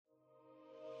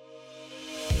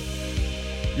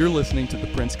You're listening to the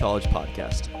Prince College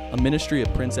Podcast, a ministry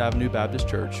of Prince Avenue Baptist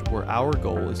Church where our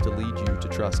goal is to lead you to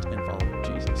trust and follow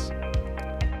Jesus.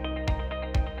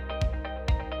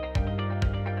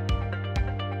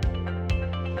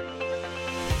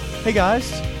 Hey guys,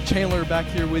 Chandler back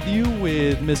here with you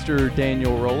with Mr.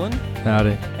 Daniel Rowland.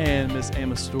 Howdy. And Miss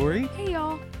Emma Story. Hey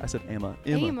y'all. I said Emma.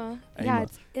 Emma. Yeah,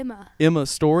 it's Emma. Emma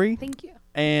Story. Thank you.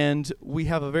 And we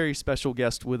have a very special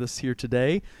guest with us here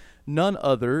today. None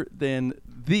other than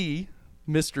the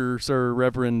Mr. Sir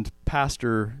Reverend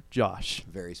Pastor Josh.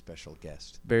 Very special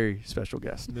guest. Very special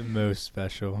guest. The most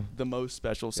special. The most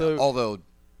special. So, although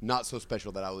not so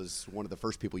special that I was one of the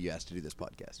first people you asked to do this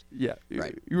podcast. yeah,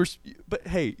 Right. You were, but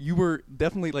hey, you were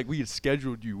definitely like we had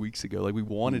scheduled you weeks ago. Like we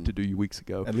wanted to do you weeks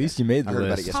ago. At least you made the I heard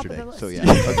about it list. Top of yesterday. the So list.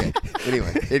 yeah. Okay.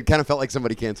 Anyway, it kind of felt like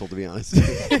somebody canceled, to be honest.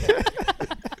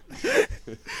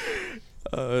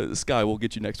 Sky, we'll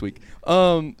get you next week.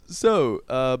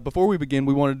 So before we begin,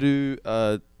 we want to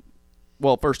do.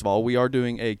 Well, first of all, we are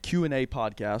doing a Q&A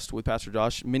podcast with Pastor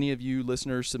Josh. Many of you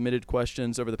listeners submitted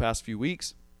questions over the past few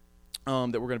weeks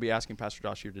that we're going to be asking Pastor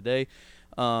Josh here today.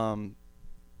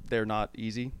 They're not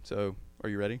easy, so are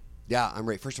you ready? Yeah, I'm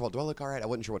ready. First of all, do I look all right? I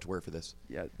wasn't sure what to wear for this.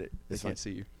 Yeah, they This can't one?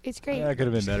 see you. It's great. That could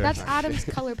have been better. That's Adam's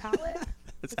color palette.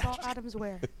 It's It's all Adam's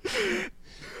wear.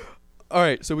 All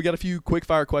right, so we got a few quick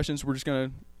fire questions. We're just going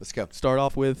to Let's go. start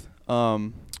off with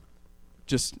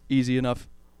just easy enough.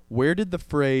 Where did the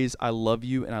phrase "I love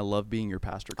you and I love being your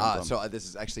pastor" come from? So this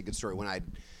is actually a good story. When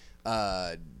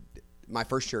my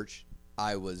first church,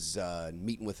 I was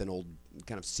meeting with an old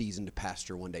kind of seasoned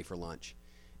pastor one day for lunch,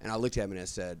 and I looked at him and I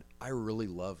said, "I really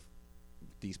love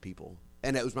these people."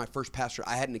 And it was my first pastor.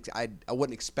 I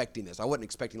wasn't expecting this. I wasn't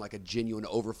expecting like a genuine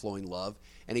overflowing love.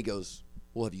 And he goes,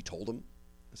 "Well, have you told him?"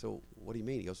 I said, "Well, what do you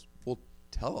mean?" He goes, "Well,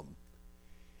 tell him."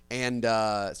 And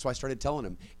so I started telling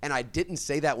him. And I didn't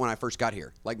say that when I first got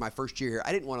here. Like my first year here,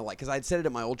 I didn't want to because I'd said it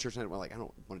at my old church and I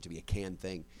don't want it to be a canned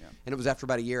thing. Yeah. And it was after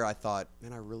about a year I thought,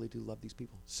 man, I really do love these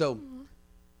people. So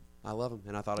I love them.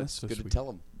 And I thought That's it's so good sweet. to tell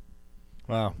them.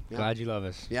 Wow. Yeah. Glad you love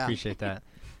us. Yeah. Appreciate that.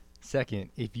 Second,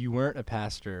 if you weren't a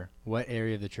pastor, what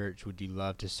area of the church would you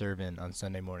love to serve in on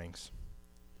Sunday mornings?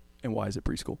 And why is it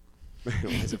preschool?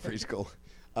 It's a preschool.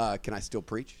 Can I still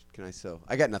preach?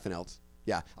 I got nothing else.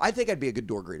 Yeah. I think I'd be a good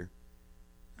door greeter.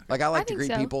 Like I like to think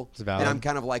greet so. people, It's valid. and I'm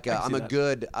kind of like I can see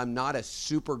that. I'm not a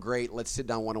super great. Let's sit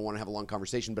down one-on-one and have a long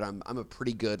conversation, but I'm a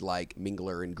pretty good like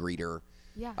mingler and greeter.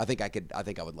 Yeah. I think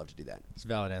I would love to do that. It's a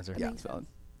valid answer. Yeah. Makes Valid. sense.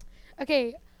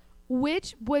 Okay,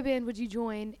 which boy band would you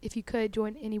join if you could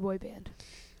join any boy band?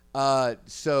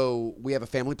 So we have a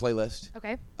family playlist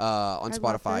Okay. on I love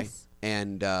Spotify, this.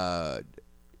 and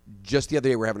just the other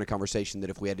day we were having a conversation that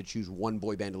if we had to choose one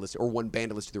boy band to listen or one band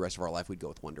to listen to the rest of our life, we'd go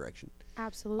with One Direction.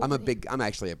 Absolutely. I'm a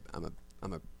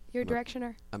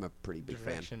Directioner. I'm a pretty big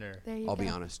fan. Directioner. There you I'll go. be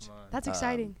honest. That's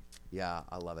exciting. Yeah,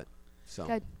 I love it. So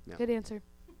Good. yeah. Good answer.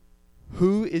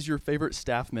 Who is your favorite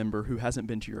staff member who hasn't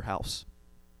been to your house?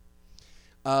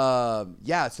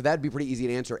 Yeah, so that'd be pretty easy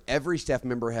to answer. Every staff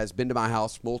member has been to my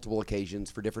house multiple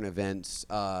occasions for different events,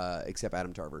 except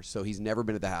Adam Tarver. So he's never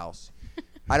been to the house.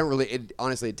 I don't really.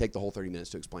 Honestly, it'd take the whole 30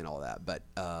 minutes to explain all of that.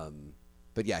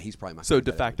 But yeah, he's probably my. So favorite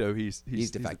de out of facto, he's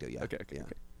de facto. Yeah. Okay. Yeah.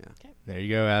 There you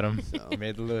go, Adam. So. You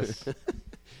made the list.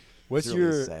 What's really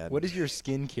your sad. What is your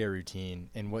skincare routine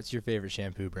and what's your favorite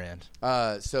shampoo brand?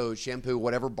 So shampoo,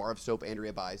 whatever bar of soap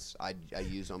Andrea buys, I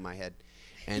use on my head,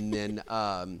 and then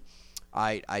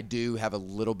I do have a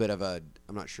little bit of a.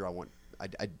 I'm not sure I want.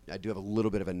 I do have a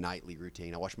little bit of a nightly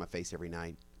routine. I wash my face every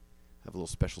night. I have a little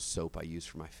special soap I use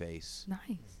for my face.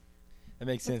 Nice. That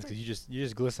makes sense because you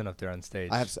just glisten up there on stage.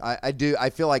 I do.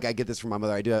 I feel like I get this from my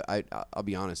mother. I do. I'll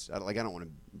be honest. I don't want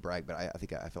to brag, but I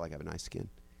feel like I have a nice skin.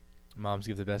 Moms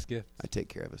give the best gift. I take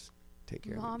care of us. Take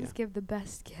care Moms of it. give the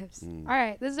best gifts. Mm. All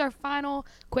right, this is our final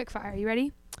quick fire. You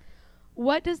ready?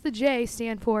 What does the J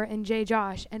stand for in J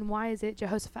Josh, and why is it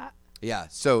Jehoshaphat? Yeah.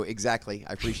 So exactly.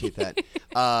 I appreciate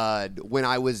that. When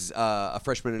I was a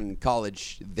freshman in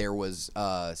college, there was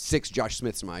 6 Josh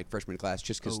Smiths in my freshman class,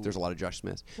 just because there's a lot of Josh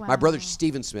Smiths. Wow. My brother's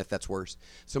Stephen Smith. That's worse.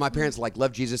 So my parents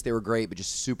loved Jesus. They were great, but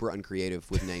just super uncreative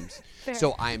with names. Fair.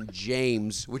 So I'm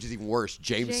James, which is even worse.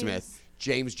 James Smith.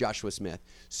 James Joshua Smith.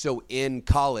 So in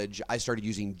college, I started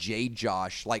using J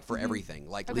Josh like for everything,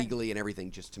 like Okay. legally and everything,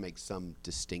 just to make some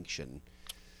distinction.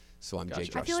 So I'm J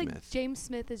Gotcha. Josh I feel like Smith. James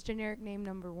Smith is generic name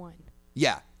number 1,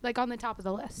 Yeah, like on the top of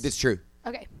the list. it's true.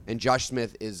 Okay. And Josh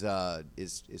Smith is pretty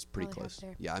Probably up close.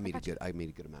 there. Yeah, I made a gotcha.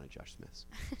 good amount of Josh Smiths.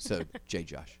 So J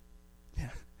Josh.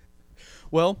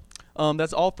 Well,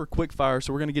 that's all for quick fire.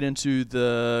 So we're going to get into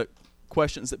the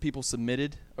questions that people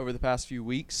submitted over the past few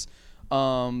weeks.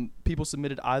 People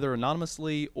submitted either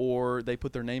anonymously or they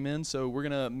put their name in. So we're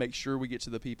going to make sure we get to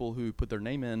the people who put their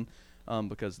name in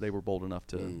because they were bold enough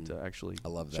to actually I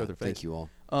love that. show their face. Thank you all.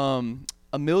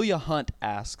 Amelia Hunt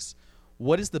asks,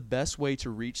 what is the best way to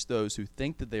reach those who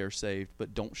think that they are saved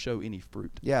but don't show any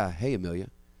fruit? Yeah. Hey, Amelia.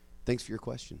 Thanks for your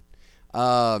question.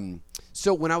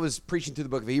 So when I was preaching through the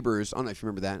book of Hebrews, I don't know if you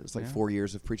remember that. It's like 4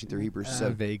 years of preaching through Hebrews. So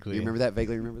Vaguely. You remember that?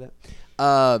 Vaguely remember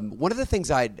that? One of the things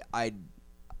I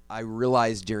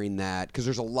realized during that, because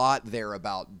there's a lot there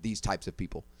about these types of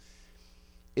people,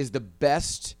 is the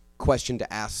best question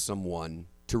to ask someone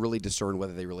to really discern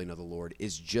whether they really know the Lord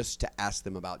is just to ask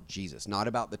them about Jesus. Not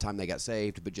about the time they got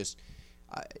saved, but just,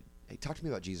 hey, talk to me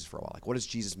about Jesus for a while. Like, what does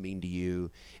Jesus mean to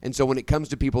you? And so when it comes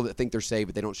to people that think they're saved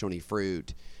but they don't show any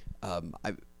fruit,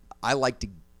 I like to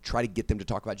try to get them to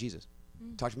talk about Jesus.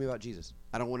 Talk to me about Jesus.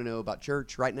 I don't want to know about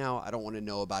church right now. I don't want to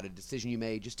know about a decision you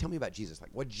made. Just tell me about Jesus.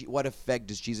 Like, what effect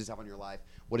does Jesus have on your life?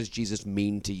 What does Jesus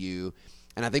mean to you?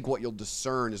 And I think what you'll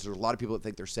discern is there's a lot of people that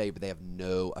think they're saved, but they have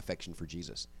no affection for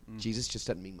Jesus. Jesus just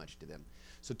doesn't mean much to them.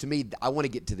 So to me, I want to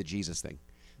get to the Jesus thing.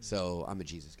 So I'm a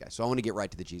Jesus guy. So I want to get right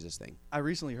to the Jesus thing. I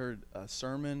recently heard a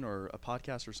sermon or a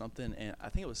podcast or something, and I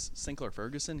think it was Sinclair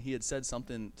Ferguson. He had said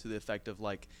something to the effect of,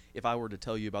 like, if I were to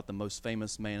tell you about the most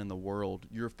famous man in the world,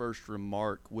 your first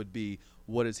remark would be,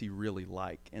 what is he really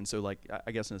like? And so, like,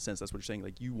 I guess in a sense, that's what you're saying.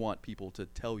 Like, you want people to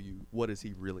tell you, what is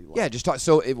he really like? Yeah, just talk.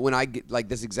 So when I get, like,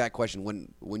 this exact question,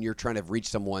 when you're trying to reach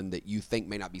someone that you think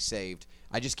may not be saved,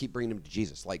 I just keep bringing them to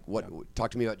Jesus. Like,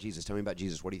 talk to me about Jesus. Tell me about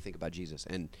Jesus. What do you think about Jesus?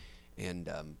 And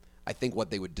I think what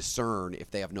they would discern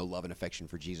if they have no love and affection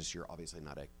for Jesus, you're obviously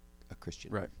not a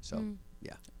Christian. Right. So,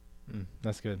 yeah.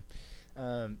 That's good.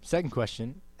 Second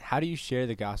question, how do you share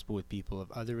the gospel with people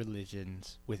of other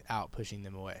religions without pushing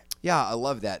them away? Yeah, I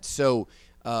love that. So,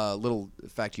 little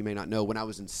fact you may not know, when I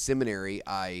was in seminary,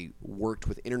 I worked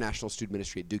with international student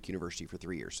ministry at Duke University for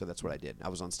 3 years. So that's what I did. I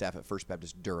was on staff at First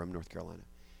Baptist Durham, North Carolina.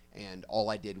 And all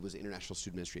I did was international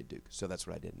student ministry at Duke. So that's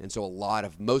what I did. And so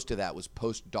most of that was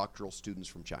postdoctoral students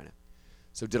from China.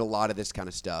 So did a lot of this kind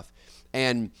of stuff.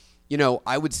 And,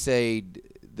 I would say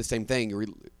the same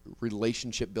thing,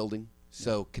 relationship building.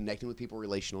 So connecting with people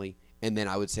relationally. And then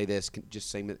I would say this, just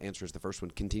same answer as the first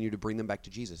one, continue to bring them back to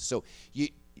Jesus. So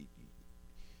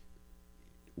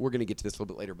we're going to get to this a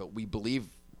little bit later, but we believe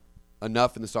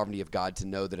enough in the sovereignty of God to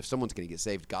know that if someone's going to get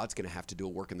saved, God's going to have to do a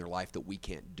work in their life that we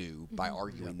can't do by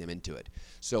arguing them into it.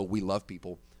 So we love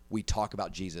people. We talk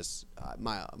about Jesus.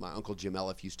 My Uncle Jim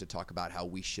Elliff used to talk about how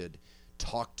we should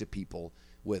talk to people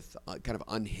with kind of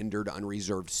unhindered,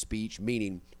 unreserved speech,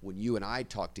 meaning when you and I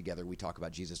talk together, we talk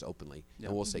about Jesus openly.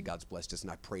 And we'll say, God's blessed us,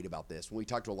 and I prayed about this. When we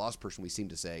talk to a lost person, we seem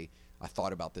to say, I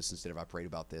thought about this instead of I prayed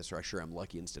about this, or I sure am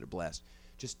lucky instead of blessed.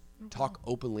 Just talk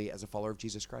openly as a follower of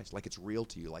Jesus Christ, like it's real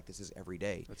to you, like this is every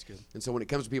day. That's good. And so when it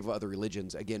comes to people of other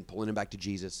religions, again, pulling them back to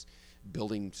Jesus,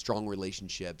 building strong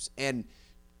relationships, and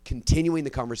continuing the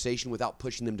conversation without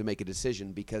pushing them to make a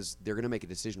decision, because they're going to make a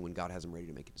decision when God has them ready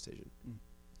to make a decision.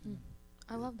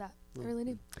 I love that. I really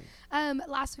do.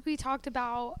 Last week we talked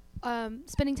about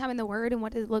spending time in the Word and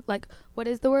what does it look like. What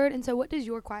is the Word? And so what does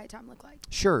your quiet time look like?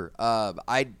 Sure.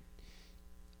 I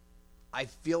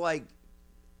feel like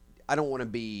I don't want to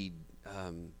be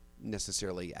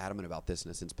necessarily adamant about this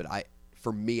in a sense, but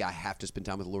for me, I have to spend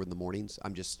time with the Lord in the mornings.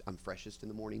 I'm freshest in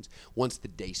the mornings. Once the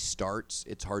day starts,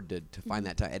 it's hard to find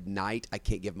that time. At night, I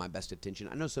can't give my best attention.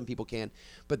 I know some people can,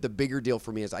 but the bigger deal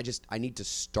for me is I need to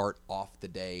start off the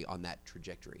day on that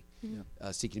trajectory,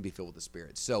 seeking to be filled with the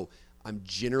Spirit. So I'm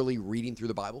generally reading through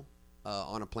the Bible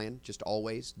on a plan, just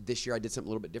always. This year I did something a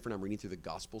little bit different. I'm reading through the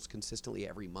Gospels consistently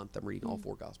every month. I'm reading all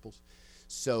 4 Gospels.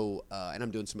 So, and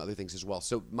I'm doing some other things as well.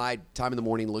 So my time in the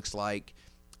morning looks like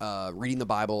reading the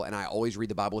Bible, and I always read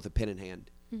the Bible with a pen in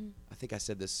hand. I think I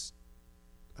said this,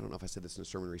 I don't know if I said this in a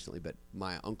sermon recently, but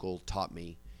my uncle taught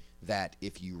me that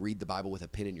if you read the Bible with a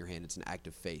pen in your hand, it's an act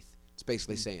of faith. It's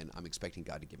basically saying, I'm expecting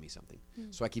God to give me something.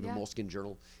 So I keep a moleskin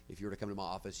journal. If you were to come to my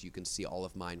office, you can see all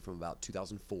of mine from about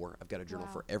 2004. I've got a journal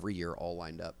for every year all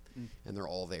lined up, and they're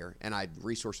all there. And I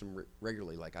resource them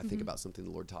regularly. Like I think about something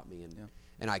the Lord taught me,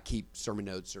 and I keep sermon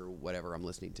notes or whatever I'm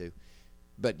listening to.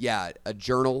 But yeah, a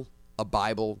journal, a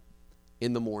Bible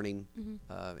in the morning,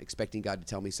 expecting God to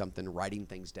tell me something, writing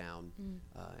things down.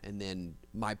 And then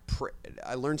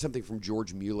I learned something from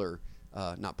George Mueller,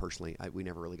 not personally. We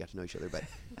never really got to know each other, but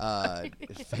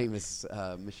famous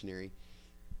missionary.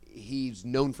 He's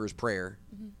known for his prayer,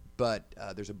 but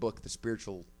there's a book, The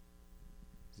Spiritual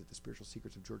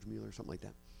Secrets of George Mueller or something like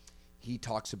that. He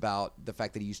talks about the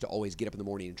fact that he used to always get up in the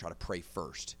morning and try to pray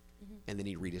first. And then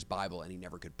he'd read his Bible, and he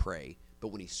never could pray But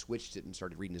when he switched it and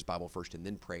started reading his Bible first and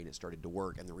then praying, it started to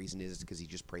work. And the reason is because he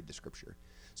just prayed the scripture.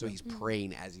 So he's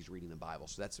praying as he's reading the Bible.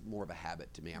 So that's more of a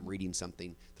habit to me. I'm reading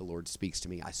something, the Lord speaks to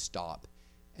me, I stop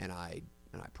and I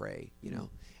pray, you know.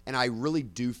 And I really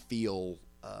do feel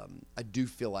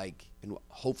like, and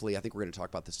hopefully I think we're going to talk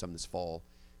about this some this fall,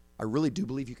 I really do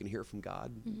believe you can hear from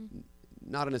God.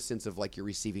 Not in a sense of like you're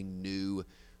receiving new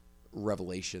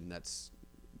revelation that's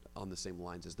on the same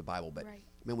lines as the Bible, but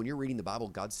man, when you're reading the Bible,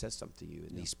 God says something to you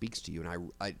and he speaks to you.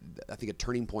 And I think a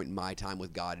turning point in my time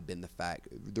with God had been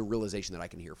the realization that I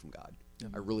can hear from God.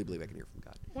 I really believe I can hear from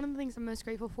God. One of the things I'm most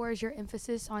grateful for is your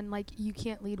emphasis on like you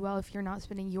can't lead well if you're not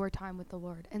spending your time with the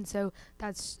Lord. And so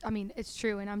it's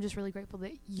true. And I'm just really grateful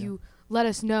that you let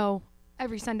us know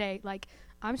every Sunday, like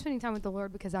I'm spending time with the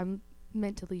Lord because I'm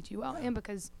meant to lead you well and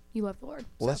because you love the Lord.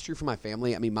 Well, that's true for my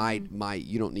family. I mean, my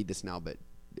you don't need this now, but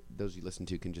those you listen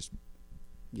to can just,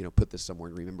 you know, put this somewhere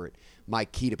and remember it. My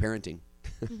key to parenting.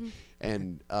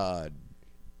 And, of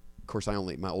course,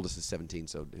 my oldest is 17,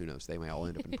 so who knows? They may all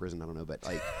end up in prison. I don't know. But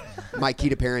like, my key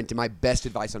to parenting, my best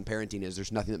advice on parenting is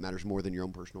there's nothing that matters more than your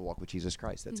own personal walk with Jesus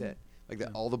Christ. That's it. Like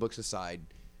that, all the books aside,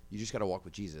 you just got to walk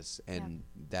with Jesus, and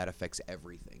that affects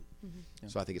everything.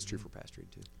 So I think it's true for pastoring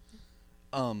too.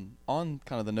 On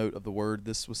kind of the note of the word,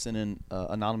 this was sent in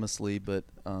anonymously, but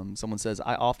someone says,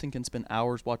 I often can spend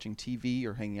hours watching TV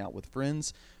or hanging out with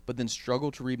friends, but then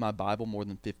struggle to read my Bible more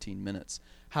than 15 minutes.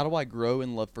 How do I grow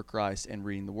in love for Christ and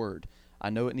reading the word? I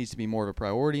know it needs to be more of a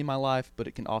priority in my life, but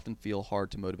it can often feel hard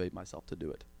to motivate myself to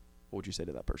do it. What would you say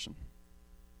to that person?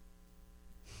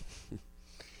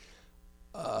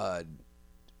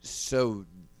 So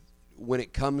when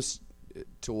it comes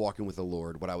to walking with the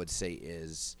Lord, what I would say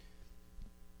is,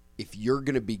 if you're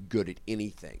going to be good at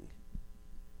anything,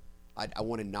 I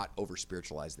want to not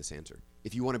over-spiritualize this answer.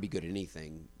 If you want to be good at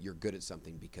anything, you're good at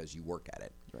something because you work at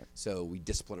it. Right. So we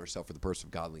discipline ourselves for the purpose of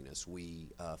godliness.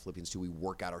 Philippians 2, we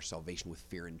work out our salvation with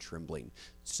fear and trembling.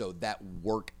 So that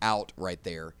work out right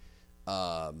there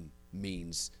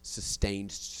means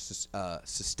sustained strenuous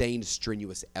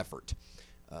effort,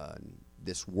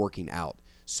 this working out.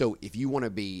 So if you want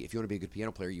to be a good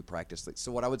piano player, you practice.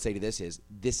 So what I would say to this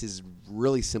is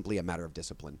really simply a matter of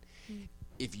discipline.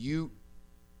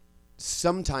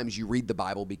 Sometimes you read the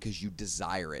Bible because you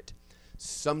desire it.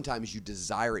 Sometimes you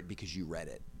desire it because you read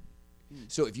it.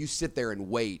 So if you sit there and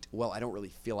wait, well, I don't really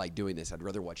feel like doing this, I'd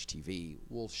rather watch TV.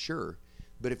 Well, sure.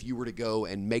 But if you were to go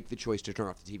and make the choice to turn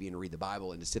off the TV and read the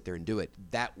Bible and to sit there and do it,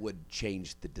 that would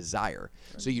change the desire.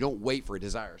 Right. So you don't wait for a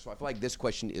desire. So I feel like this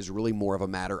question is really more of a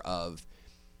matter of,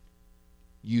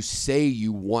 you say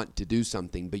you want to do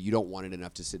something, but you don't want it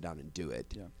enough to sit down and do it.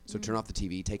 Yeah. So turn off the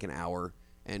TV, take an hour,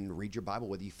 and read your Bible,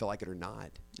 whether you feel like it or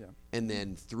not. Yeah. And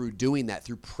then through doing that,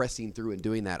 through pressing through and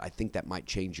doing that, I think that might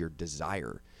change your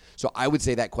desire. So I would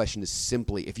say that question is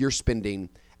simply, if you're spending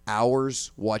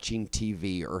hours watching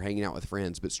TV or hanging out with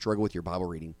friends but struggle with your Bible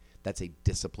reading, that's a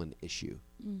discipline issue.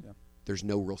 Yeah. There's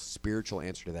no real spiritual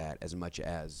answer to that as much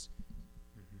as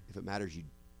if it matters, you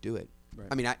do it. Right.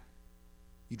 I mean,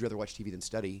 you'd rather watch TV than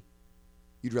study.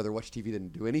 You'd rather watch TV than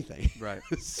do anything. Right.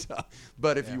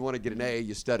 But if you want to get an A,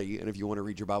 you study. And if you want to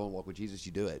read your Bible and walk with Jesus,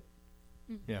 you do it.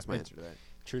 Yeah. That's my answer to that.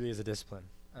 Truly is a discipline.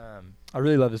 I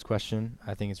really love this question.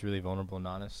 I think it's really vulnerable and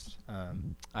honest.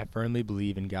 I firmly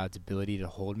believe in God's ability to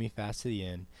hold me fast to the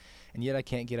end, and yet I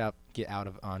can't get out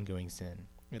of ongoing sin.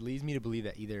 It leads me to believe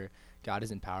that either God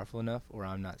isn't powerful enough or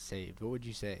I'm not saved. What would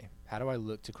you say? How do I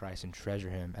look to Christ and treasure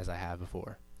him as I have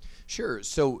before? Sure.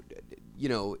 So,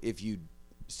 if you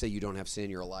say you don't have sin,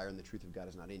 you're a liar, and the truth of God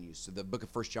is not in you. So the book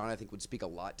of 1 John, I think, would speak a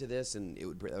lot to this, and that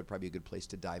would probably be a good place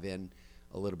to dive in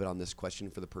a little bit on this question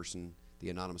for the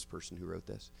anonymous person who wrote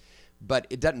this. But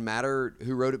it doesn't matter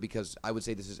who wrote it, because I would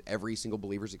say this is every single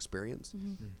believer's experience.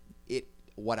 Mm-hmm.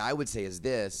 What I would say is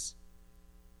this: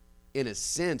 in a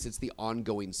sense, it's the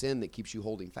ongoing sin that keeps you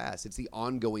holding fast. It's the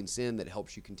ongoing sin that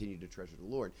helps you continue to treasure the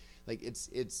Lord. Like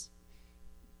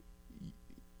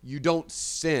you don't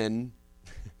sin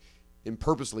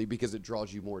purposely because it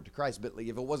draws you more to Christ. But like,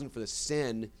 if it wasn't for the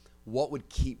sin, what would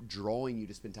keep drawing you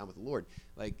to spend time with the Lord?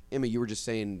 Like, Emma, you were just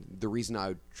saying the reason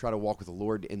I try to walk with the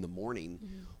Lord in the morning.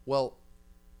 Mm-hmm. Well,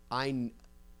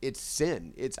 it's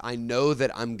sin. I know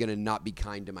that I'm going to not be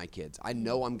kind to my kids. I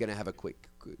know I'm going to have quick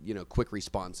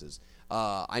responses.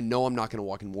 I know I'm not going to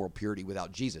walk in moral purity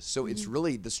without Jesus. So it's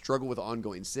really the struggle with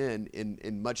ongoing sin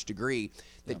in much degree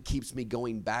that keeps me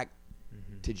going back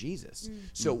to Jesus.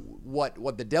 So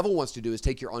what the devil wants to do is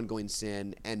take your ongoing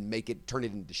sin and turn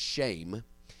it into shame.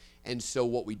 And so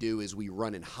what we do is we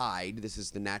run and hide. This is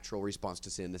the natural response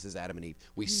to sin. This is Adam and Eve.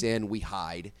 We sin, we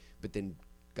hide, but then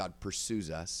God pursues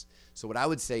us. So what I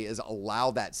would say is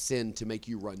allow that sin to make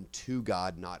you run to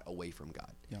God, not away from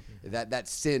God. Yeah. That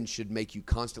sin should make you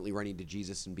constantly running to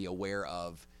Jesus and be aware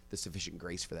of the sufficient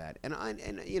grace for that. And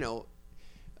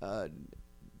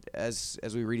as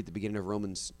we read at the beginning of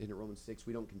Romans 6,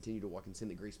 we don't continue to walk in sin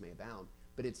that grace may abound,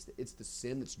 but it's the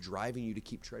sin that's driving you to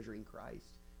keep treasuring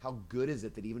Christ. How good is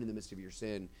it that even in the midst of your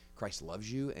sin, Christ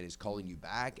loves you and is calling you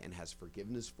back and has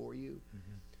forgiveness for you?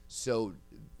 Mm-hmm. So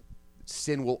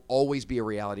sin will always be a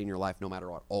reality in your life, no matter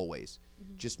what, always.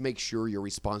 Mm-hmm. Just make sure your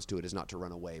response to it is not to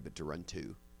run away, but to run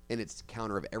to. And it's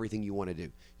counter of everything you want to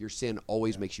do. Your sin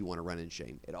always makes you want to run in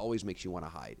shame. It always makes you want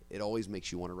to hide. It always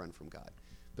makes you want to run from God.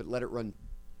 But let it run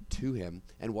to him,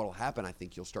 and what will happen, I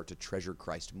think you'll start to treasure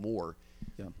Christ more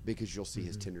because you'll see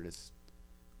his tenderness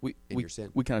in your sin.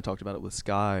 We kind of talked about it with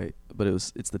Sky, but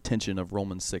it's the tension of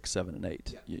Romans 6, 7, and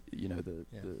 8. Yeah.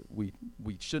 We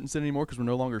shouldn't sin anymore because we're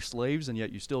no longer slaves, and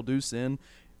yet you still do sin.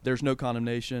 There's no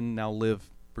condemnation. Now live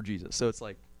for Jesus. So it's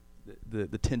like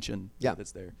the tension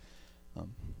that's there.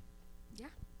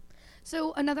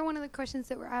 So another one of the questions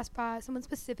that were asked by someone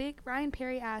specific, Ryan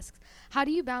Perry asks, how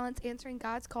do you balance answering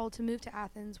God's call to move to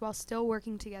Athens while still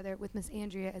working together with Miss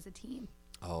Andrea as a team?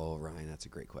 Oh, Ryan, that's a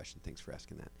great question. Thanks for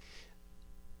asking that.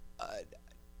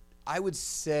 I would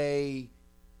say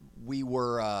we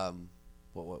were,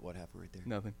 what happened right there?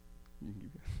 Nothing.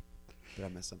 Did I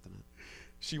mess something up?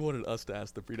 She wanted us to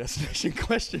ask the predestination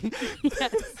question.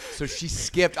 Yes. So she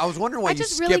skipped. I was wondering why you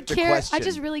skipped the question. I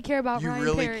just really care about Ryan Perry.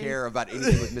 You Perry. really care about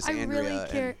anything with Miss Andrea. I really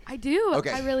care. I do.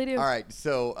 Okay. I really do. All right.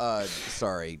 So,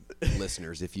 sorry,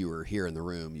 listeners, if you were here in the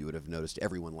room, you would have noticed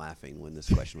everyone laughing when this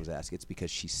question was asked. It's because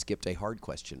she skipped a hard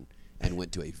question and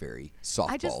went to a very softball,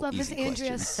 I just love Miss easy Andrea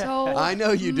question. so I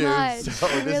know you do. much. So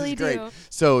I really is great. do.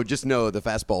 So just know the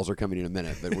fastballs are coming in a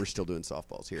minute, but we're still doing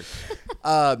softballs here.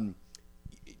 I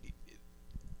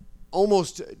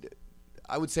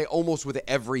would say almost with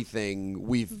everything,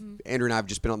 Andrew and I have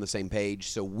just been on the same page.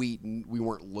 So we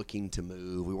weren't looking to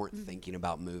move. We weren't thinking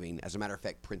about moving. As a matter of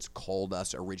fact, Prince called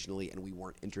us originally, and we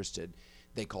weren't interested.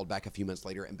 They called back a few months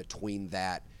later, and between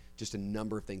that, just a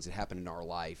number of things that happened in our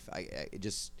life.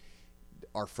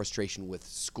 Our frustration with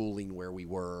schooling where we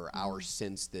were, our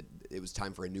sense that it was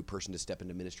time for a new person to step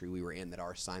into ministry we were in, that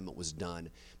our assignment was done.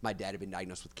 My dad had been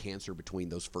diagnosed with cancer between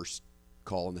those first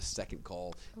call and the second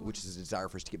call, which is a desire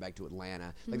for us to get back to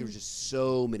Atlanta. Like there was just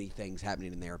so many things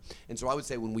happening in there. And so I would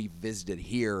say when we visited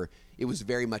here, it was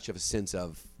very much of a sense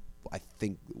of, I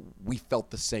think we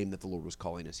felt the same that the Lord was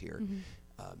calling us here.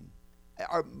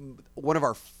 One of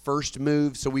our first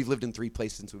moves, so we've lived in 3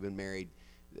 places since we've been married.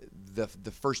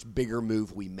 The first bigger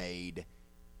move we made,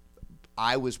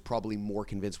 I was probably more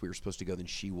convinced we were supposed to go than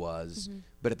she was,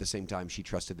 but at the same time, she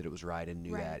trusted that it was right and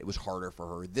knew that. It was harder for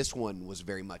her. This one was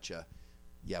very much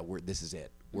this is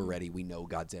it. We're ready. We know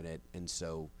God's in it. And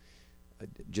so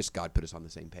just God put us on the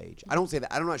same page. I don't say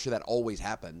that. I'm not sure that always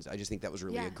happens. I just think that was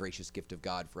really a gracious gift of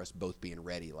God for us both being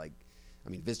ready.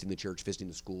 Visiting the church, visiting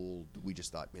the school, we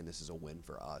just thought, man, this is a win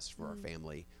for us, for our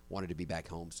family. Wanted to be back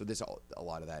home. So a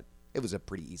lot of that, it was a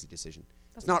pretty easy decision.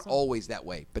 It's not always that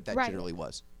way, but that generally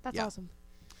was. That's awesome.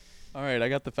 All right, I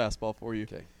got the fastball for you.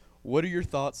 Okay. What are your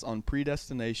thoughts on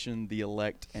predestination, the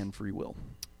elect, and free will?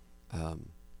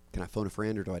 Can I phone a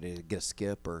friend, or do I need to get a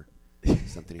skip or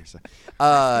something here?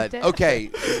 Okay.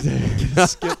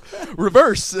 Skip.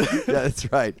 Reverse. Yeah,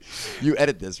 that's right. You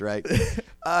edit this, right?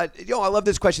 I love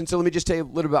this question. So let me just tell you a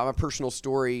little about my personal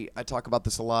story. I talk about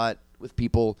this a lot with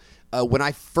people. When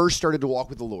I first started to walk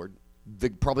with the Lord,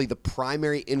 probably the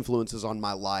primary influences on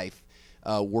my life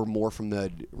were more from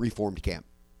the Reformed camp.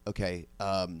 Okay.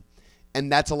 And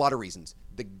that's a lot of reasons.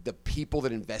 The people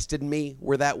that invested in me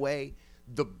were that way.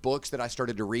 The books that I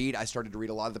started to read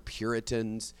a lot of the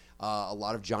Puritans, a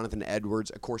lot of Jonathan Edwards.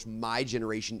 Of course, my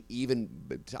generation, even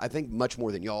I think much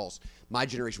more than y'all's, my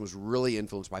generation was really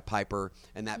influenced by Piper,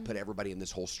 and that put everybody in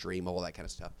this whole stream, all that kind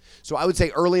of stuff. So I would say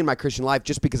early in my Christian life,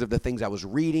 just because of the things I was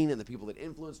reading and the people that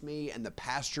influenced me and the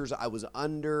pastors I was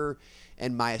under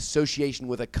and my association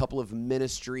with a couple of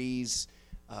ministries,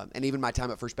 and even my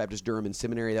time at First Baptist Durham and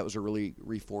Seminary, that was a really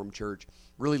Reformed church,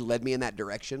 really led me in that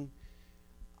direction.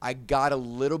 I got a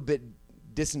little bit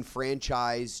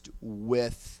disenfranchised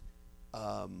with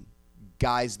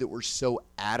guys that were so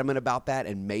adamant about that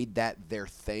and made that their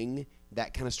thing.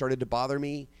 That kind of started to bother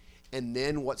me. And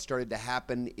then what started to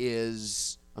happen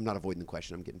is, I'm not avoiding the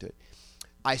question, I'm getting to it.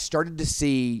 I started to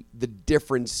see the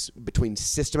difference between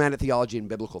systematic theology and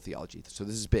biblical theology. So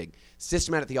this is big.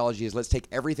 Systematic theology is let's take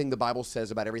everything the Bible says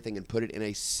about everything and put it in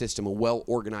a system, a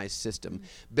well-organized system.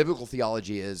 Biblical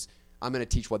theology is, I'm going to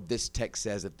teach what this text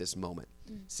says at this moment.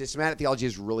 Systematic theology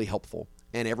is really helpful.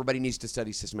 and everybody needs to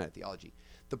study systematic theology.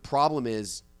 The problem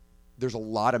is there's a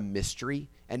lot of mystery,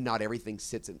 and not everything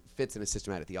fits in a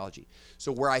systematic theology.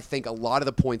 So where I think a lot of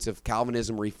the points of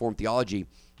Calvinism, Reformed theology,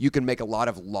 you can make a lot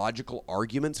of logical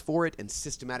arguments for it and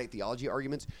systematic theology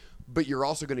arguments, but you're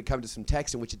also going to come to some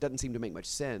texts in which it doesn't seem to make much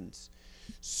sense.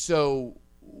 So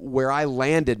where I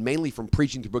landed, mainly from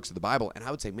preaching through books of the Bible, and I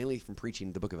would say mainly from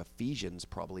preaching the book of Ephesians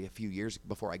probably a few years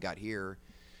before I got here,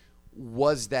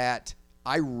 was that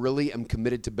I really am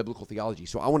committed to biblical theology.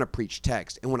 So I want to preach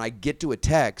text. And when I get to a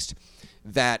text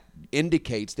that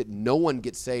indicates that no one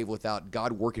gets saved without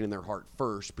God working in their heart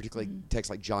first, particularly texts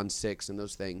like John 6 and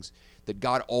those things, that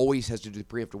God always has to do the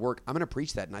preemptive work, I'm going to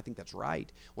preach that, and I think that's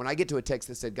right. When I get to a text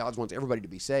that said God wants everybody to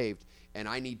be saved, and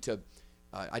I need to,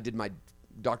 I did my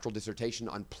doctoral dissertation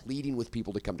on pleading with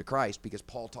people to come to Christ, because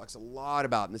Paul talks a lot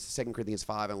about, and this is 2 Corinthians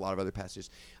 5 and a lot of other passages,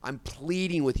 I'm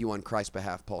pleading with you on Christ's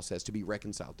behalf, Paul says, to be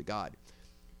reconciled to God.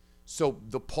 So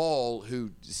the Paul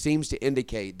who seems to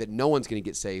indicate that no one's going to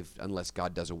get saved unless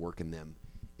God does a work in them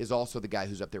is also the guy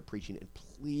who's up there preaching and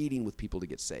pleading with people to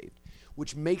get saved,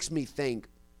 which makes me think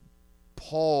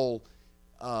Paul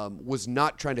was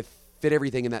not trying to fit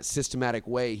everything in that systematic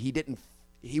way.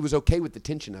 He was okay with the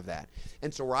tension of that.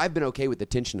 And so where I've been okay with the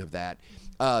tension of that,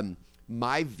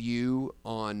 my view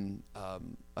on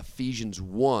Ephesians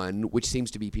 1, which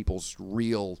seems to be people's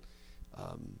real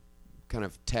kind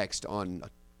of text on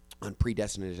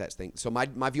predestination thing. So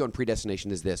my view on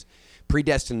predestination is this.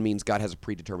 Predestined means God has a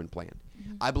predetermined plan.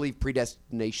 Mm-hmm. I believe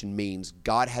predestination means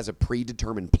God has a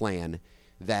predetermined plan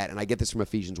that, and I get this from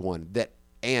Ephesians 1, that,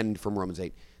 and from Romans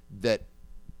 8, that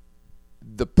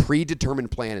the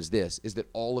predetermined plan is that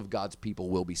all of God's people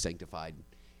will be sanctified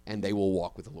and they will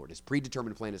walk with the Lord. His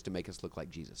predetermined plan is to make us look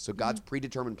like Jesus. So God's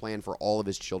predetermined plan for all of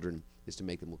his children is to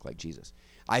make them look like Jesus.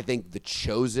 I think the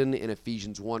chosen in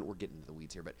Ephesians 1, we're getting into the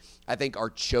weeds here, but I think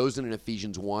our chosen in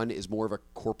Ephesians 1 is more of a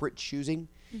corporate choosing,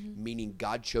 meaning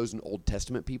God chose an Old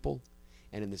Testament people,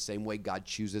 and in the same way God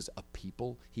chooses a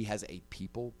people. He has a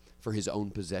people for his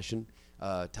own possession.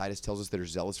 Titus tells us that are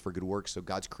zealous for good works, so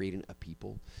God's creating a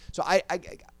people. So I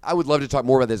would love to talk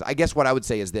more about this. I guess what I would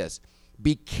say is this.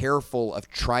 Be careful of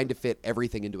trying to fit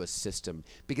everything into a system,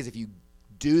 because if you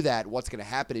do that, what's going to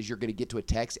happen is you're going to get to a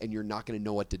text and you're not going to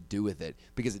know what to do with it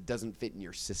because it doesn't fit in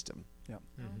your system. Yeah.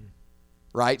 Mm-hmm.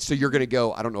 Right? So you're going to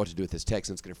go, I don't know what to do with this text,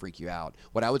 and it's going to freak you out.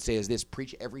 What I would say is this.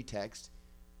 Preach every text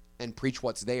and preach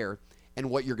what's there. And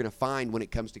what you're going to find when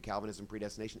it comes to Calvinism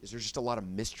predestination is there's just a lot of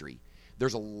mystery.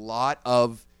 There's a lot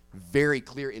of very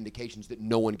clear indications that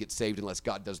no one gets saved unless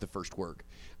God does the first work.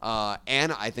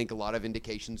 And I think a lot of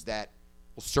indications that,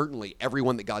 well, certainly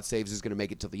everyone that God saves is going to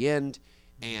make it to the end,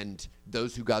 and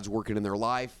those who God's working in their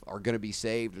life are going to be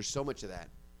saved. There's so much of that.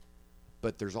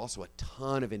 But there's also a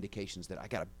ton of indications that I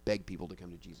got to beg people to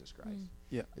come to Jesus Christ.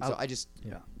 Yeah. And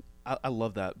so I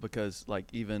love that, because like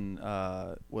even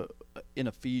in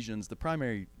Ephesians, the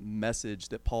primary message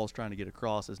that Paul's trying to get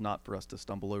across is not for us to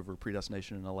stumble over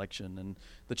predestination and election and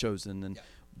the chosen. And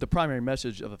the primary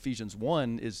message of Ephesians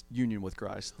 1 is union with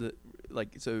Christ.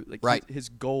 Right. His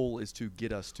goal is to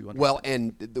get us to understand. Well,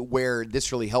 and where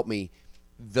this really helped me,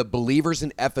 the believers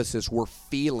in Ephesus were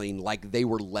feeling like they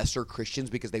were lesser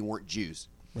Christians because they weren't Jews.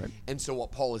 Right. And so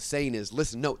what Paul is saying is,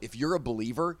 listen, no, if you're a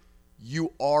believer,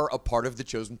 you are a part of the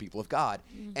chosen people of God.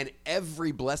 And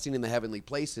every blessing in the heavenly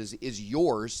places is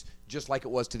yours, just like it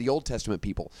was to the Old Testament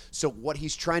people. So what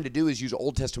he's trying to do is use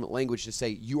Old Testament language to say,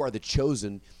 you are the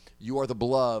chosen, you are the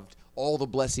beloved, all the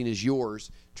blessing is yours,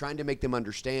 trying to make them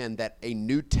understand that a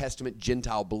New Testament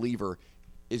Gentile believer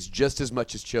is just as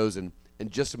much as chosen and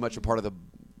just as much a part of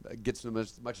gets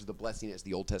as much of the blessing as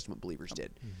the Old Testament believers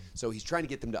did. So he's trying to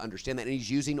get them to understand that, and he's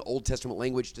using Old Testament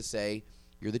language to say,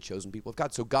 you're the chosen people of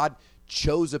God. So God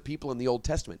chose a people in the Old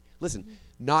Testament. Listen,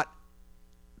 not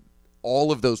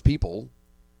all of those people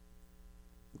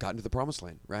got into the promised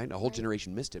land, right? A whole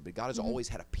generation missed it, but God has always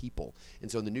had a people. And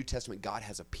so in the New Testament, God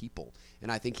has a people.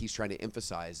 And I think he's trying to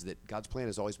emphasize that God's plan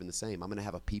has always been the same. I'm going to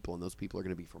have a people, and those people are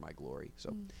going to be for my glory.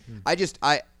 So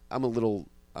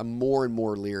I'm more and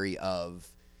more leery of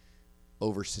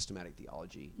over systematic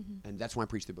theology. And that's why I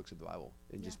preach the books of the Bible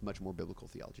and just much more biblical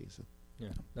theology. So. Yeah,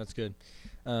 that's good.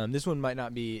 This one might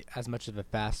not be as much of a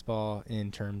fastball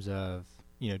in terms of,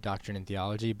 doctrine and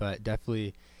theology, but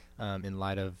definitely in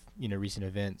light of, recent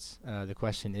events, the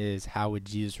question is, how would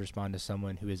Jesus respond to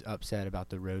someone who is upset about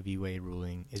the Roe v. Wade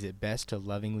ruling? Is it best to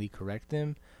lovingly correct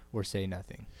them or say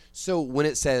nothing? So when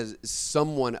it says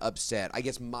someone upset, I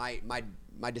guess my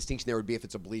distinction there would be if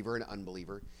it's a believer and an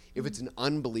unbeliever. If it's an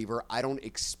unbeliever, I don't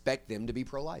expect them to be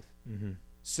pro-life.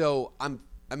 So I'm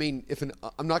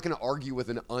not going to argue with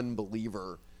an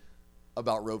unbeliever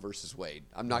about Roe versus Wade.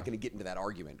 I'm not going to get into that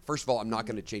argument. First of all, I'm not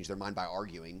going to change their mind by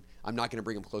arguing. I'm not going to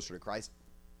bring them closer to Christ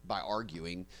by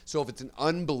arguing. So if it's an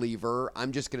unbeliever,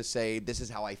 I'm just going to say, this is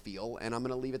how I feel, and I'm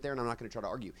going to leave it there, and I'm not going to try to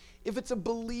argue. If it's a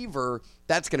believer,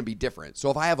 that's going to be different.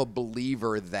 So if I have a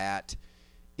believer that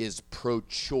is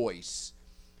pro-choice,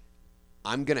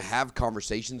 I'm going to have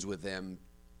conversations with them,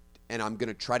 and I'm going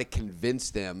to try to convince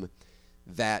them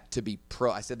that to be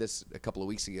I said this a couple of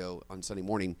weeks ago on Sunday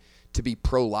morning, to be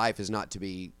pro-life is not to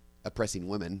be oppressing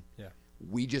women. Yeah.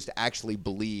 We just actually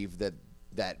believe that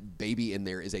that baby in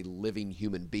there is a living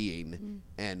human being,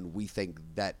 and we think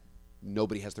that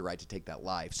nobody has the right to take that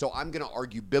life. So I'm going to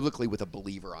argue biblically with a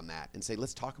believer on that and say,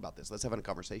 let's talk about this. Let's have a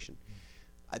conversation.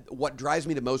 What drives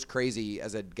me the most crazy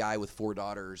as a guy with 4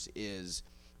 daughters is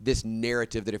this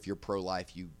narrative that if you're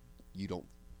pro-life, you don't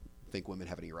think women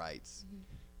have any rights.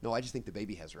 No, I just think the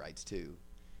baby has rights too.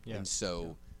 Yeah. And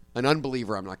so an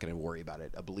unbeliever, I'm not going to worry about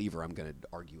it. A believer, I'm going to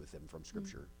argue with them from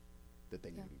Scripture that they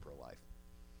need to be pro-life.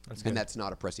 That's good. And that's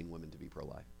not oppressing women to be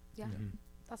pro-life. Yeah.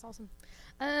 That's awesome.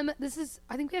 I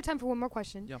think we have time for one more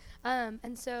question. Yeah.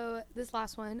 And so this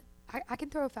last one, I can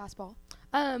throw a fastball.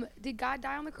 Did God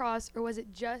die on the cross, or was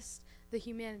it just the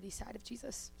humanity side of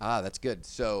Jesus? That's good.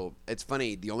 So it's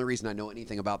funny. The only reason I know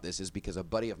anything about this is because a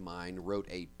buddy of mine wrote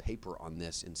a paper on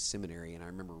this in seminary, and I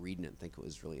remember reading it and think it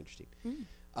was really interesting.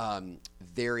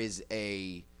 There is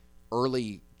a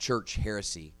early church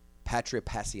heresy,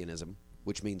 patripassianism,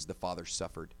 which means the Father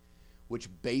suffered, which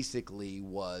basically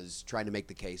was trying to make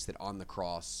the case that on the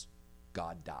cross,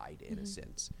 God died in a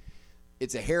sense.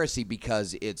 It's a heresy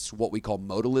because it's what we call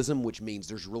modalism, which means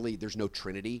there's no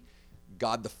Trinity.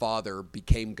 God the Father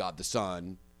became God the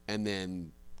Son, and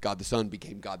then God the Son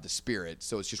became God the Spirit.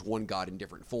 So it's just one God in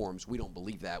different forms. We don't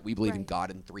believe that. We believe in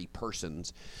God in 3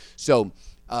 persons. So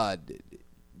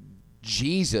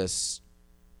Jesus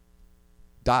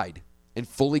died, and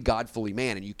fully God, fully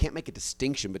man. And you can't make a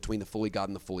distinction between the fully God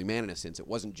and the fully man in a sense. It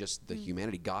wasn't just the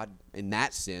humanity. God, in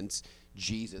that sense,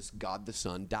 Jesus, God the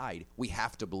Son, died. We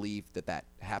have to believe that that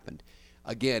happened.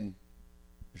 Again,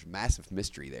 there's massive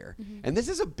mystery there. And this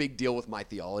is a big deal with my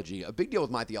theology. A big deal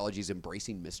with my theology is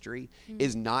embracing mystery,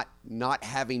 is not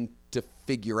having to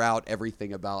figure out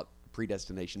everything about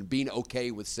predestination, being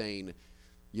okay with saying,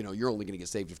 you know, you're only going to get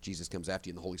saved if Jesus comes after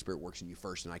you and the Holy Spirit works in you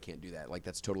first, and I can't do that. Like,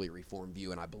 that's totally a reformed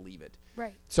view, and I believe it.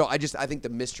 Right. So I think the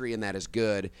mystery in that is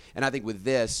good. And I think with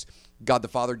this, God the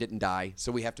Father didn't die,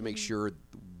 so we have to make sure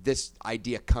this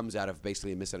idea comes out of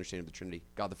basically a misunderstanding of the Trinity.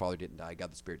 God the Father didn't die.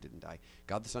 God the Spirit didn't die.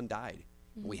 God the Son died.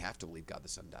 We have to believe God the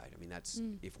Son died. I mean, that's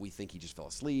if we think he just fell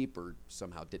asleep or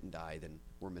somehow didn't die, then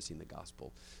we're missing the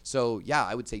gospel. So, yeah,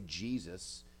 I would say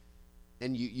Jesus,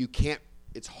 and you can't,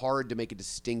 it's hard to make a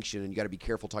distinction, and you got to be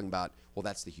careful talking about, well,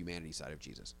 that's the humanity side of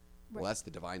Jesus. Well, that's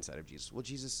the divine side of Jesus. Well,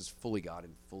 Jesus is fully God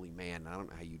and fully man. I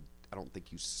don't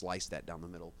think you slice that down the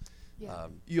middle. Yeah.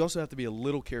 You also have to be a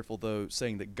little careful, though,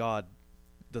 saying that God,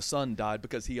 the Son, died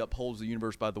because he upholds the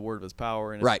universe by the word of his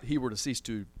power. And if he were to cease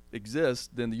to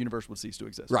exist, then the universe would cease to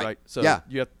exist. Right. So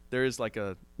there is like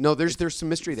a... No, there's some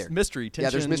mystery there. Mystery, tension. Yeah,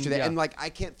 there's mystery there. And like, I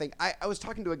can't think... I was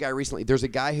talking to a guy recently. There's a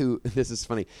guy who... This is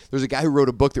funny. There's a guy who wrote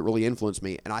a book that really influenced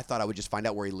me, and I thought I would just find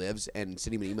out where he lives and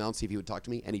send him an email and see if he would talk to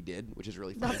me, and he did, which is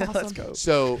really fun. That's awesome. Let's go.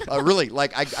 So really,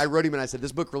 like, I wrote him and I said,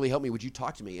 this book really helped me. Would you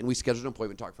talk to me? And we scheduled an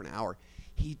appointment to talk for an hour.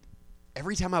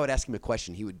 Every time I would ask him a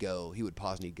question, he would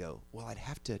pause and he'd go, well, I'd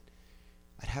have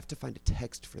to find a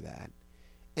text for that.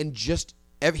 And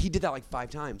he did that like 5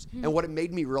 times. And what it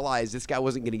made me realize, this guy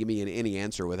wasn't going to give me any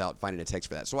answer without finding a text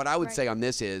for that. So what I would say on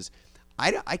this is,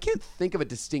 I can't think of a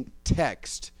distinct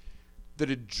text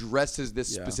that addresses this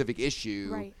specific issue.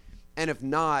 Right. And if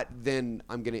not, then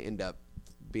I'm going to end up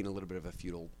being a little bit of a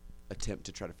futile attempt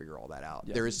to try to figure all that out.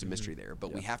 There is some mystery there,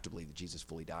 but we have to believe that Jesus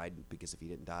fully died, because if he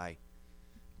didn't die,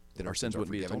 then our sins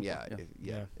wouldn't be forgiven.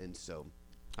 Yeah. And so,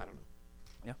 I don't know.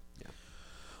 Yeah.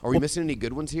 Are we missing any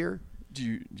good ones here? Do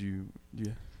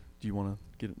you want to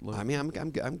get it loaded? I mean, I'm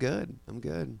good. I'm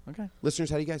good. Okay. Listeners,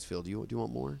 how do you guys feel? Do you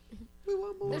want more? We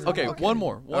want more. There's Okay, one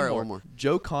more. One more.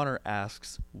 Joe Connor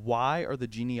asks, why are the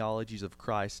genealogies of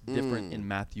Christ different in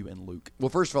Matthew and Luke? Well,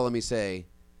 first of all, let me say,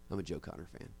 I'm a Joe Connor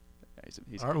fan.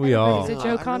 He's Aren't we all? Everybody's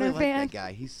a Joe Connor I really fan. like that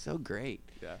guy. He's so great.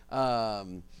 Yeah.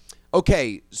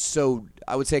 Okay, so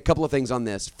I would say a couple of things on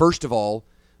this. First of all,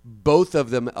 both of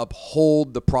them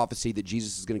uphold the prophecy that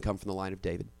Jesus is going to come from the line of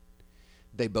David.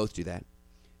 They both do that.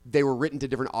 They were written to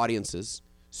different audiences.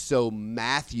 So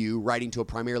Matthew, writing to a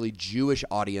primarily Jewish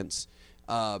audience,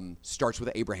 starts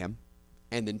with Abraham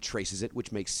and then traces it,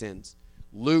 which makes sense.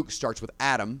 Luke starts with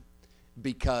Adam,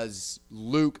 because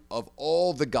Luke, of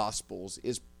all the Gospels,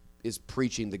 is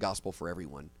preaching the gospel for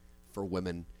everyone, for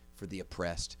women, for the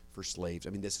oppressed, for slaves.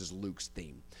 I mean, this is Luke's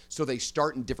theme. So they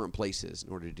start in different places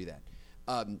in order to do that.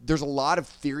 There's a lot of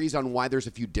theories on why there's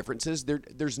a few differences.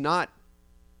 There's not,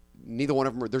 neither one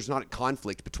of them, there's not a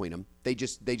conflict between them. They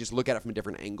just look at it from a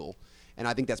different angle. And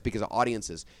I think that's because of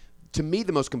audiences. To me,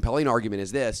 the most compelling argument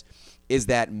is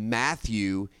that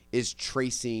Matthew is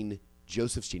tracing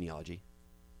Joseph's genealogy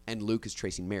and Luke is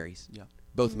tracing Mary's. Yeah.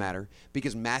 Both matter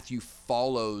because Matthew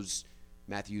follows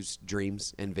Matthew's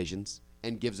dreams and visions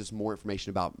and gives us more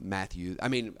information about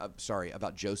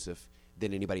about Joseph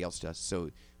than anybody else does.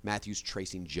 So Matthew's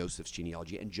tracing Joseph's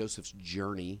genealogy and Joseph's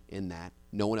journey in that.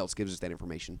 No one else gives us that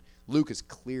information. Luke is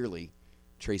clearly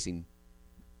tracing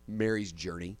Mary's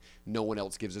journey. No one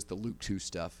else gives us the Luke 2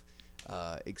 stuff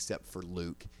except for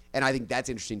Luke. And I think that's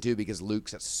interesting too because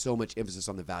Luke's got so much emphasis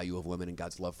on the value of women and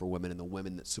God's love for women and the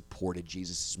women that supported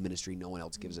Jesus' ministry. No one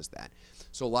else gives us that.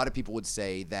 So a lot of people would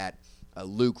say that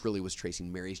Luke really was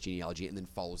tracing Mary's genealogy and then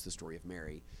follows the story of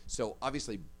Mary. So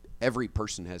obviously every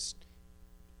person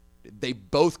they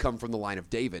both come from the line of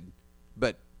David,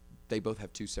 but they both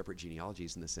have two separate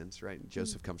genealogies in the sense, right?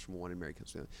 Joseph comes from one and Mary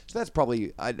comes from the other. So that's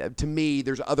probably, to me,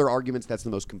 there's other arguments. That's the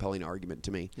most compelling argument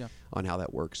to me on how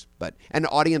that works. And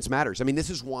audience matters. I mean, this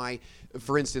is why,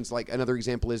 for instance, like another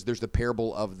example is there's the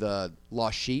parable of the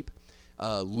lost sheep.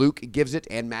 Luke gives it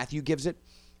and Matthew gives it.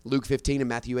 Luke 15 and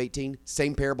Matthew 18,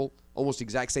 same parable, almost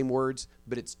exact same words,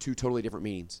 but it's two totally different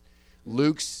meanings.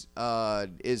 Luke's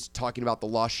is talking about the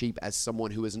lost sheep as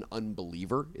someone who is an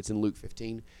unbeliever. It's in Luke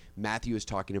 15. Matthew is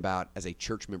talking about as a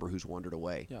church member who's wandered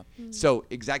away. Yeah. So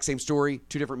exact same story,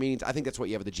 two different meanings. I think that's what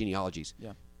you have with the genealogies.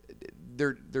 Yeah.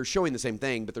 They're showing the same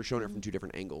thing, but they're showing it from two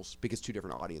different angles because two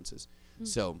different audiences.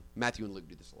 So Matthew and Luke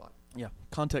do this a lot. Yeah,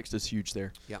 context is huge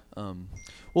there. Yeah.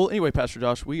 Well, anyway, Pastor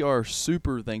Josh, we are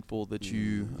super thankful that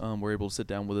you were able to sit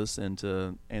down with us and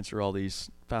to answer all these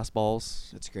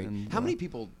fastballs. That's great. How many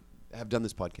people have done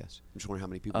this podcast? I'm just wondering how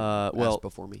many people asked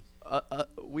before me.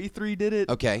 We three did it.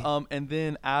 Okay. And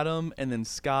then Adam, and then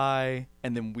Sky,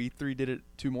 and then we three did it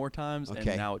 2 more times, and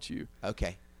now it's you.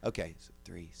 Okay. So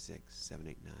 3, 6, 7,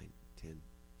 8, 9, 10.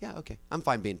 Yeah, okay. I'm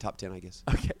fine being top 10, I guess.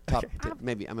 Okay. Top 10,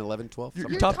 maybe I'm 11, 12.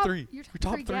 You're top 3. You're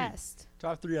top 3 three. guest.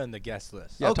 Top 3 on the guest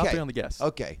list. Yeah, okay. top 3 on the guest.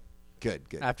 Okay. Good.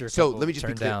 After so let me just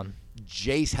be clear. Down.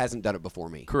 Jace hasn't done it before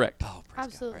me. Correct. Oh,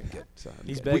 absolutely. Right, good. So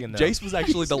he's begging though. Jace was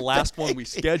actually the last one we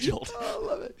scheduled. Oh, I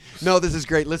love it. No, this is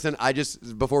great. Listen,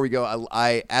 before we go,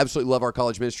 I absolutely love our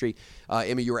college ministry.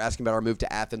 Emma, you were asking about our move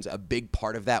to Athens. A big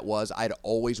part of that was I'd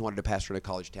always wanted to pastor in a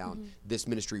college town. This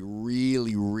ministry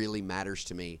really, really matters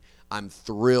to me. I'm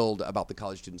thrilled about the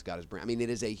college students God has brought. I mean, it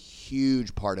is a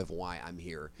huge part of why I'm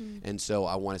here. And so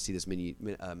I want to see this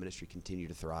ministry continue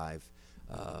to thrive.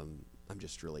 I'm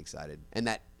just really excited. And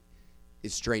that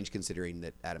is strange considering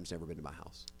that Adam's never been to my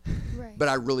house. Right. But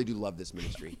I really do love this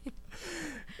ministry.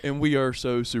 And we are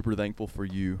so super thankful for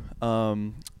you.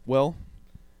 Well,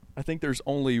 I think there's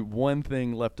only one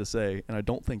thing left to say, and I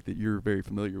don't think that you're very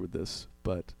familiar with this,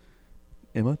 but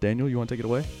Emma, Daniel, you want to take it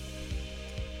away?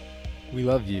 We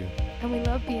love you. And we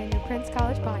love being your Prince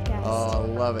College podcast. Oh, I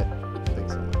love it.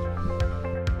 Thanks so much.